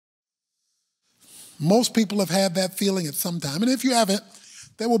Most people have had that feeling at some time. And if you haven't,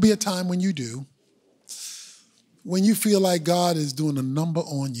 there will be a time when you do, when you feel like God is doing a number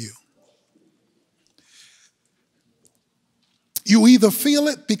on you. You either feel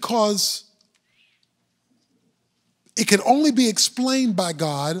it because it can only be explained by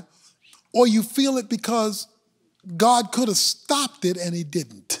God, or you feel it because God could have stopped it and he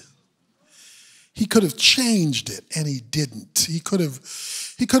didn't. He could have changed it and he didn't. He could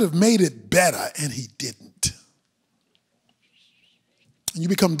have made it better and he didn't. And you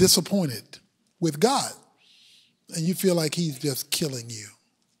become disappointed with God and you feel like he's just killing you.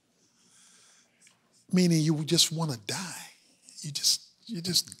 Meaning you just want to die. You're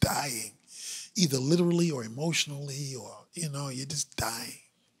just dying, either literally or emotionally, or, you're just dying.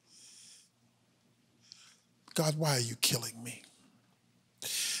 God, why are you killing me?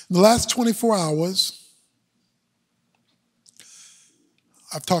 In the last 24 hours,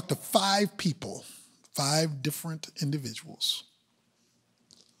 I've talked to 5 people, 5 different individuals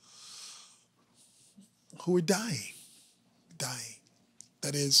who were dying.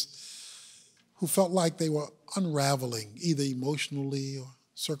 That is, who felt like they were unraveling, either emotionally or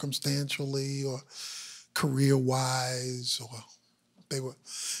circumstantially or career-wise, or they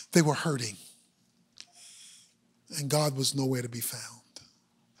were hurting. And God was nowhere to be found.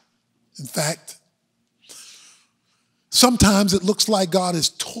 In fact, sometimes it looks like God is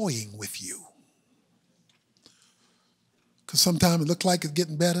toying with you. Because sometimes it looks like it's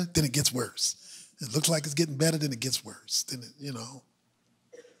getting better, then it gets worse. It looks like it's getting better, then it gets worse. Then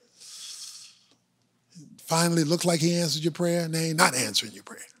finally, it looks like he answered your prayer, and they ain't not answering your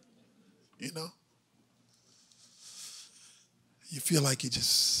prayer. You feel like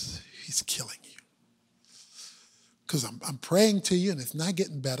he's killing you. Because I'm praying to you, and it's not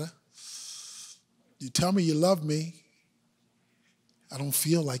getting better. You tell me you love me. I don't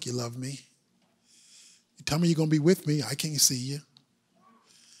feel like you love me. You tell me you're going to be with me. I can't see you.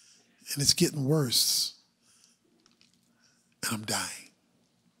 And it's getting worse. And I'm dying.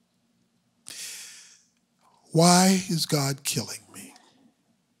 Why is God killing me?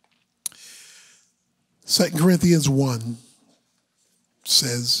 2 Corinthians 1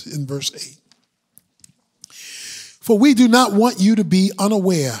 says in verse 8, "For we do not want you to be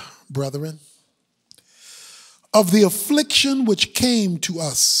unaware, brethren, of the affliction which came to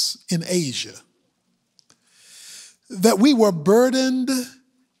us in Asia, that we were burdened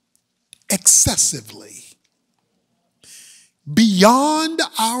excessively, beyond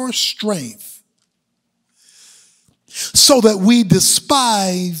our strength, so that we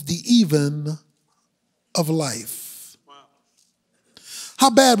despise the even of life." Wow. How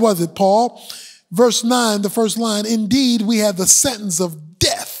bad was it, Paul? Verse 9, the first line, "Indeed, we have the sentence of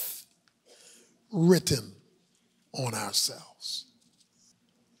death written on ourselves."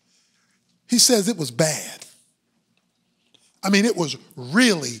 He says it was bad. I mean, it was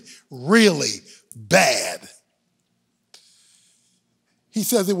really, really bad. He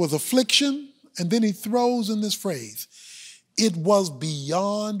says it was affliction, and then he throws in this phrase, "It was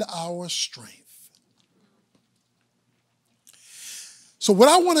beyond our strength." So what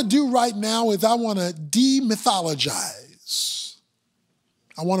I want to do right now is I want to demythologize.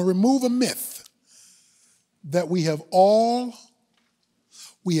 I want to remove a myth that we have all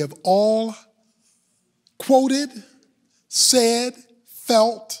quoted, said,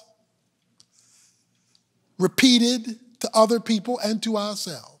 felt, repeated to other people and to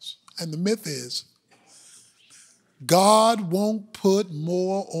ourselves. And the myth is, God won't put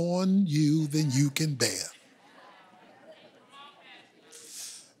more on you than you can bear.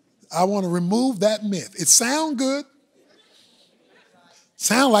 I want to remove that myth. It sounds good.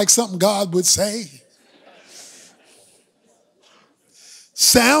 Sound like something God would say.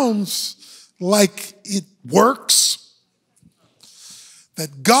 Sounds like it works.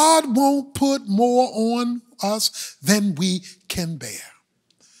 That God won't put more on us than we can bear.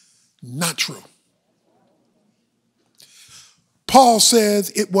 Not true. Paul says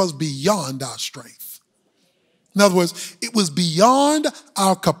it was beyond our strength. In other words, it was beyond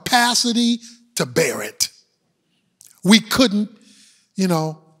our capacity to bear it. We couldn't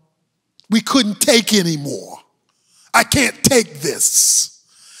take anymore. I can't take this.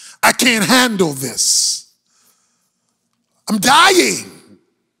 I can't handle this. I'm dying.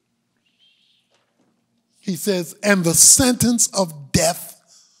 He says, and the sentence of death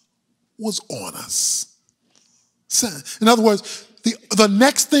was on us. In other words, the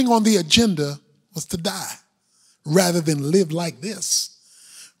next thing on the agenda was to die, rather than live like this,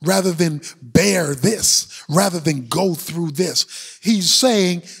 rather than bear this, rather than go through this. He's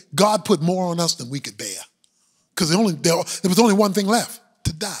saying God put more on us than we could bear, because there was only one thing left: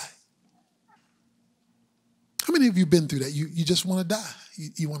 to die. many of you been through that? You just want to die.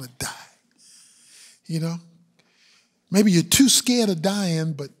 You want to die. You know? Maybe you're too scared of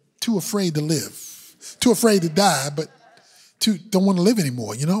dying, but too afraid to live. Too afraid to die, but don't want to live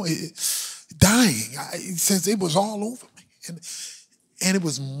anymore. You know? Dying. It says it was all over me. And it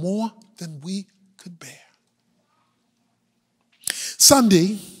was more than we could bear.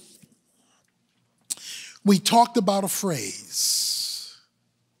 Sunday, we talked about a phrase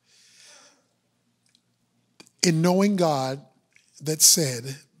in knowing God that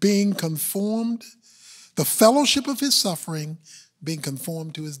said, being conformed, the fellowship of his suffering, being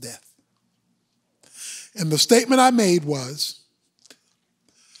conformed to his death. And the statement I made was,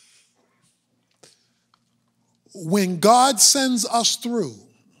 when God sends us through,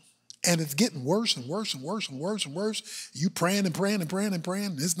 and it's getting worse and worse and worse and worse and worse, you praying and praying and praying and praying,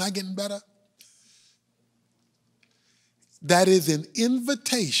 and it's not getting better, that is an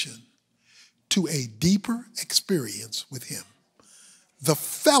invitation to a deeper experience with him. The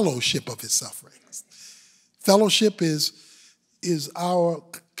fellowship of his sufferings. Fellowship is our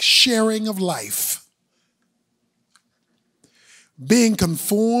sharing of life. Being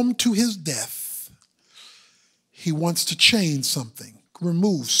conformed to his death, he wants to change something,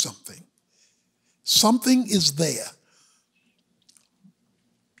 remove something. Something is there.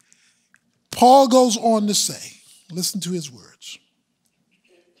 Paul goes on to say, listen to his words.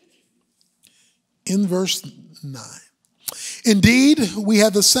 In verse 9. Indeed, we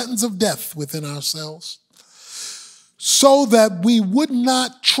have the sentence of death within ourselves, so that we would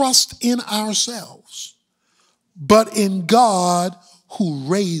not trust in ourselves, but in God who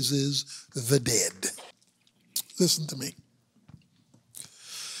raises the dead. Listen to me.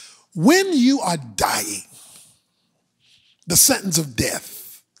 When you are dying, the sentence of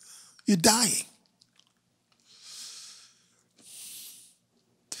death, you're dying.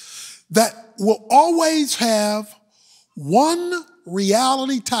 That will always have one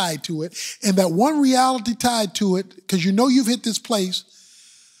reality tied to it, and that one reality tied to it, because you know you've hit this place,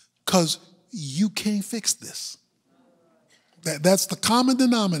 because you can't fix this. That's the common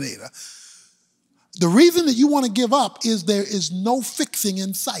denominator. The reason that you want to give up is there is no fixing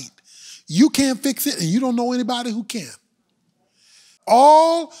in sight. You can't fix it, and you don't know anybody who can.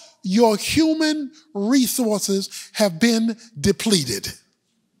 All your human resources have been depleted.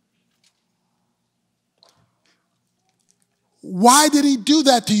 Why did he do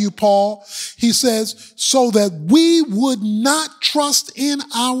that to you, Paul? He says, so that we would not trust in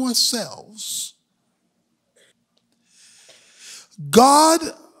ourselves. God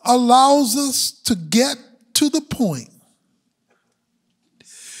allows us to get to the point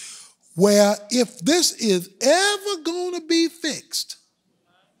where if this is ever going to be fixed,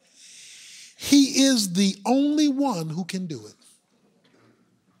 he is the only one who can do it.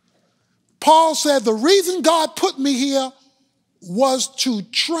 Paul said, the reason God put me here was to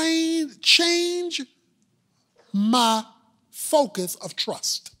change my focus of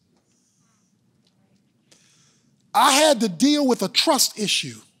trust. I had to deal with a trust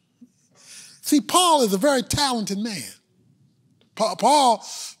issue. See, Paul is a very talented man. Paul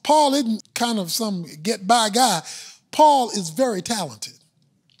isn't kind of some get-by guy. Paul is very talented.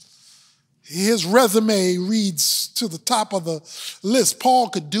 His resume reads to the top of the list. Paul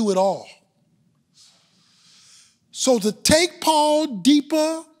could do it all. So to take Paul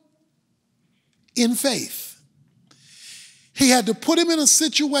deeper in faith, he had to put him in a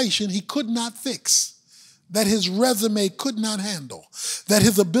situation he could not fix, that his resume could not handle, that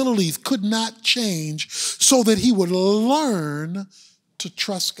his abilities could not change, so that he would learn to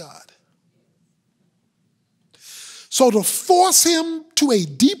trust God. So to force him to a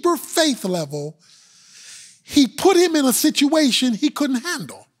deeper faith level, he put him in a situation he couldn't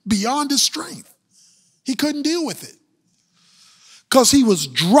handle, beyond his strength. He couldn't deal with it because he was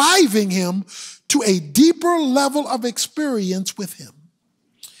driving him to a deeper level of experience with him.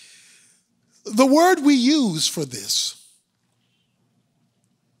 The word we use for this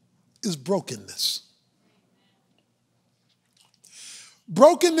is brokenness.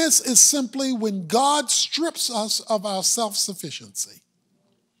 Brokenness is simply when God strips us of our self-sufficiency.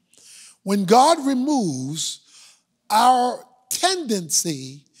 When God removes our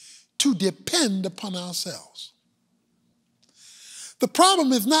tendency to depend upon ourselves. The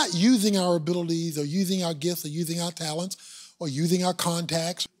problem is not using our abilities or using our gifts or using our talents or using our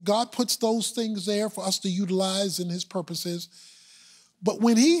contacts. God puts those things there for us to utilize in his purposes. But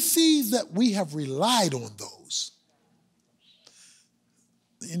when he sees that we have relied on those,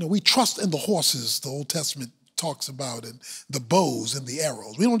 we trust in the horses the Old Testament talks about, and the bows and the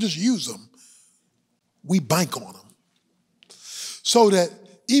arrows. We don't just use them. We bank on them. So that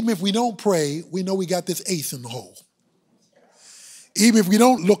Even if we don't pray, we know we got this ace in the hole. Even if we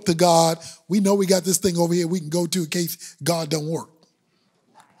don't look to God, we know we got this thing over here we can go to in case God don't work.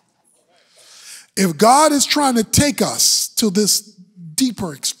 If God is trying to take us to this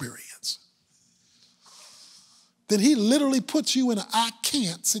deeper experience, then he literally puts you in an I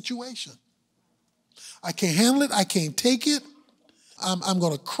can't situation. I can't handle it. I can't take it. I'm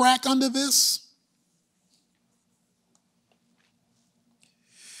going to crack under this.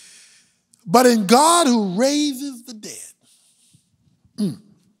 But in God who raises the dead,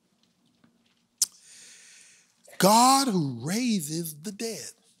 God who raises the dead.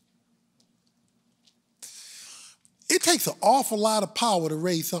 It takes an awful lot of power to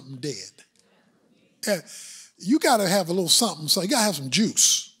raise something dead. You got to have a little something, so you got to have some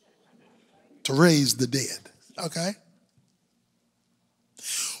juice to raise the dead, okay?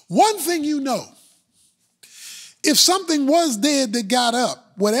 One thing you know, if something was dead that got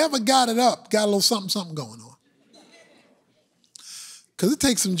up, whatever got it up got a little something going on. Because it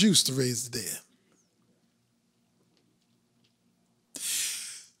takes some juice to raise the dead.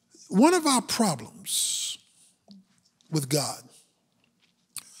 One of our problems with God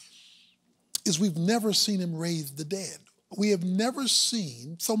is we've never seen him raise the dead. We have never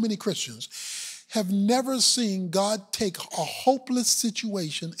seen, so many Christians have never seen God take a hopeless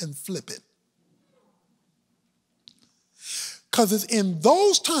situation and flip it. Because it's in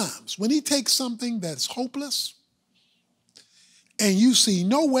those times when he takes something that's hopeless and you see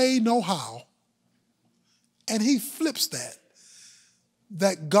no way, no how, and he flips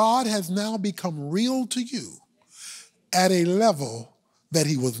that God has now become real to you at a level that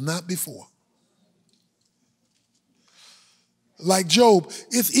he was not before. Like Job,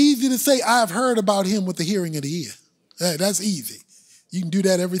 it's easy to say, I've heard about him with the hearing of the ear. That's easy. You can do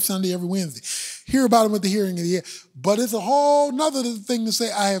that every Sunday, every Wednesday. Hear about him with the hearing of the ear. But it's a whole nother thing to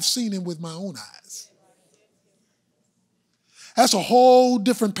say, I have seen him with my own eyes. That's a whole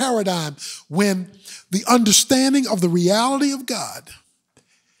different paradigm when the understanding of the reality of God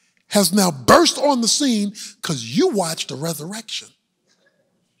has now burst on the scene because you watched the resurrection.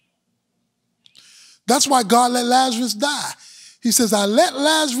 That's why God let Lazarus die. He says, I let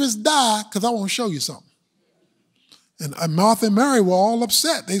Lazarus die because I want to show you something. And Martha and Mary were all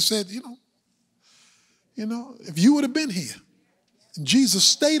upset. They said, you know, if you would have been here, and Jesus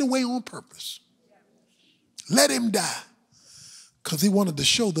stayed away on purpose, let him die because he wanted to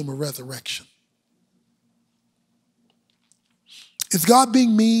show them a resurrection. Is God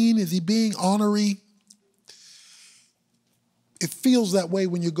being mean? Is he being honorary? It feels that way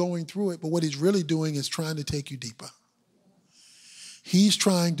when you're going through it, but what he's really doing is trying to take you deeper. He's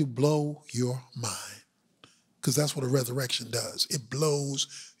trying to blow your mind because that's what a resurrection does. It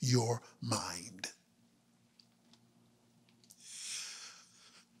blows your mind.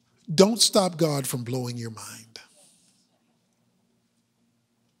 Don't stop God from blowing your mind.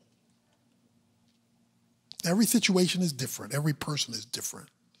 Every situation is different. Every person is different.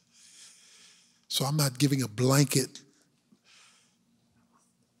 So I'm not giving a blanket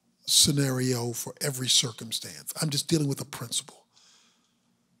scenario for every circumstance. I'm just dealing with a principle.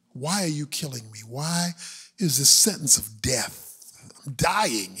 Why are you killing me? Why is this sentence of death? I'm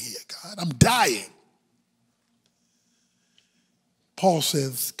dying here, God. I'm dying. Paul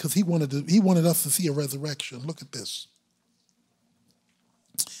says, because he wanted us to see a resurrection. Look at this.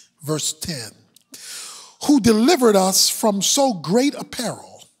 Verse 10. Who delivered us from so great a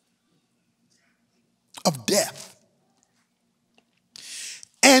peril of death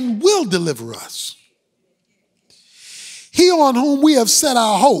and will deliver us. He on whom we have set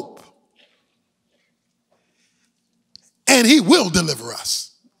our hope, and he will deliver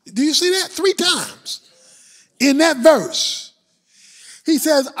us. Do you see that? 3 times in that verse. He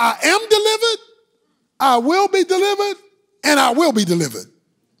says, I am delivered, I will be delivered, and I will be delivered.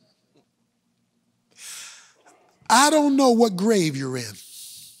 I don't know what grave you're in.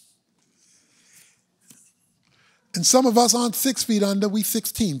 And some of us aren't 6 feet under, we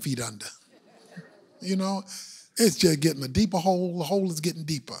 16 feet under. You know, it's just getting a deeper hole. The hole is getting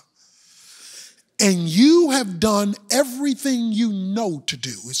deeper. And you have done everything you know to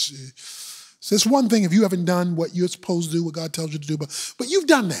do. It's one thing if you haven't done what you're supposed to do, what God tells you to do, but you've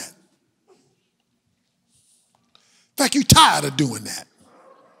done that. In fact, you're tired of doing that.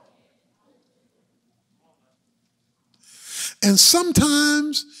 And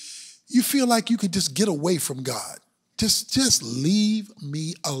sometimes you feel like you could just get away from God. Just leave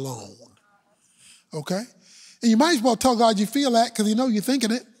me alone. Okay? And you might as well tell God you feel that because you know you're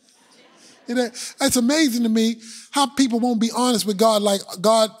thinking it. It's amazing to me how people won't be honest with God, like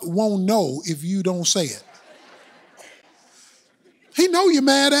God won't know if you don't say it. He know you're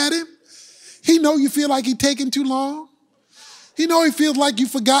mad at him. He know you feel like he's taking too long. He know he feels like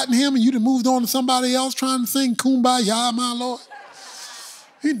you've forgotten him and you done moved on to somebody else trying to sing Kumbaya, my Lord.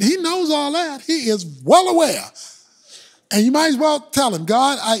 He knows all that. He is well aware. And you might as well tell him,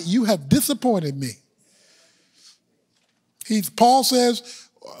 God, you have disappointed me. Paul says,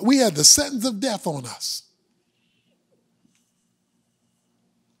 we had the sentence of death on us.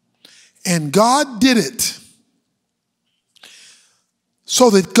 And God did it so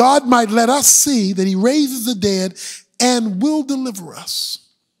that God might let us see that he raises the dead and will deliver us.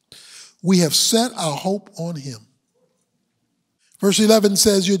 We have set our hope on him. Verse 11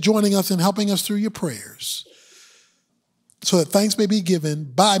 says, you're joining us and helping us through your prayers, so that thanks may be given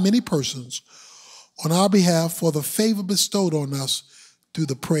by many persons on our behalf for the favor bestowed on us through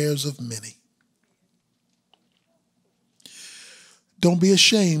the prayers of many. Don't be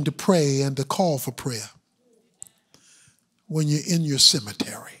ashamed to pray and to call for prayer when you're in your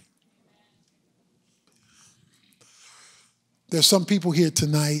cemetery. There's some people here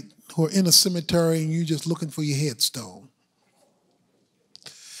tonight who are in a cemetery and you're just looking for your headstone.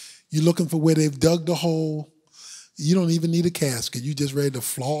 You're looking for where they've dug the hole. You don't even need a casket. You're just ready to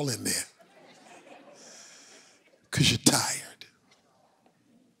fall in there because you're tired.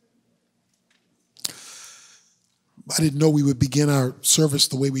 I didn't know we would begin our service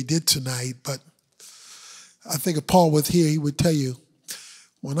the way we did tonight, but I think if Paul was here, he would tell you,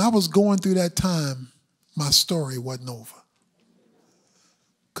 when I was going through that time, my story wasn't over.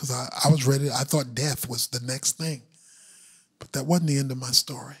 Because I was ready. I thought death was the next thing. But that wasn't the end of my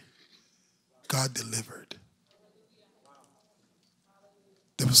story. God delivered.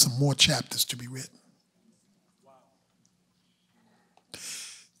 There were some more chapters to be written.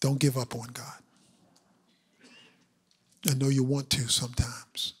 Don't give up on God. I know you want to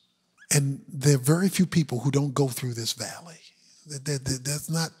sometimes. And there are very few people who don't go through this valley. There's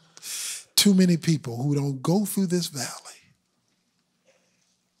not too many people who don't go through this valley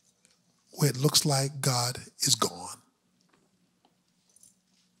where it looks like God is gone.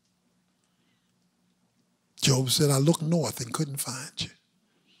 Job said, I looked north and couldn't find you.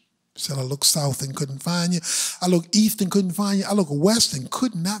 He said, I looked south and couldn't find you. I looked east and couldn't find you. I looked west and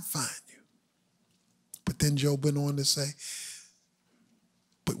could not find you. But then Job went on to say,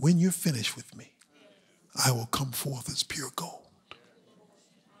 but when you're finished with me, I will come forth as pure gold.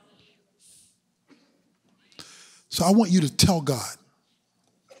 So I want you to tell God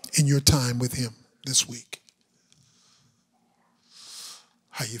in your time with him this week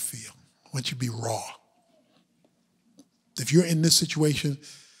how you feel. I want you to be raw. If you're in this situation,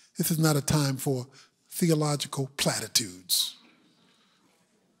 this is not a time for theological platitudes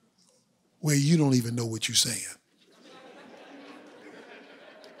where you don't even know what you're saying.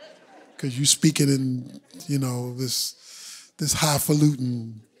 Because you're speaking in, this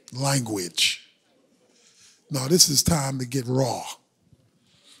highfalutin language. No, this is time to get raw.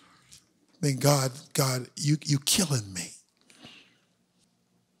 Then God, you killing me.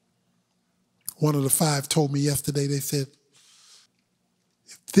 One of the 5 told me yesterday, they said,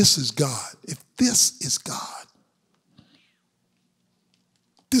 if this is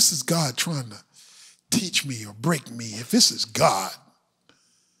God trying to teach me or break me, if this is God,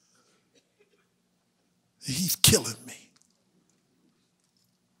 he's killing me.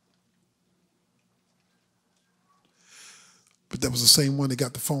 But that was the same one that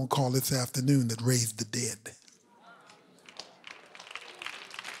got the phone call this afternoon that raised the dead.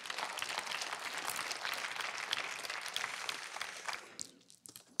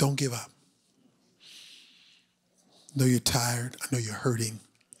 Don't give up. I know you're tired. I know you're hurting.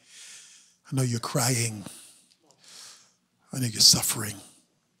 I know you're crying. I know you're suffering.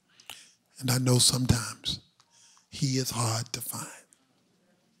 And I know sometimes he is hard to find.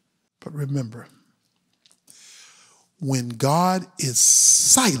 But remember, when God is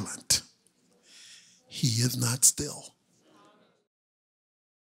silent, he is not still.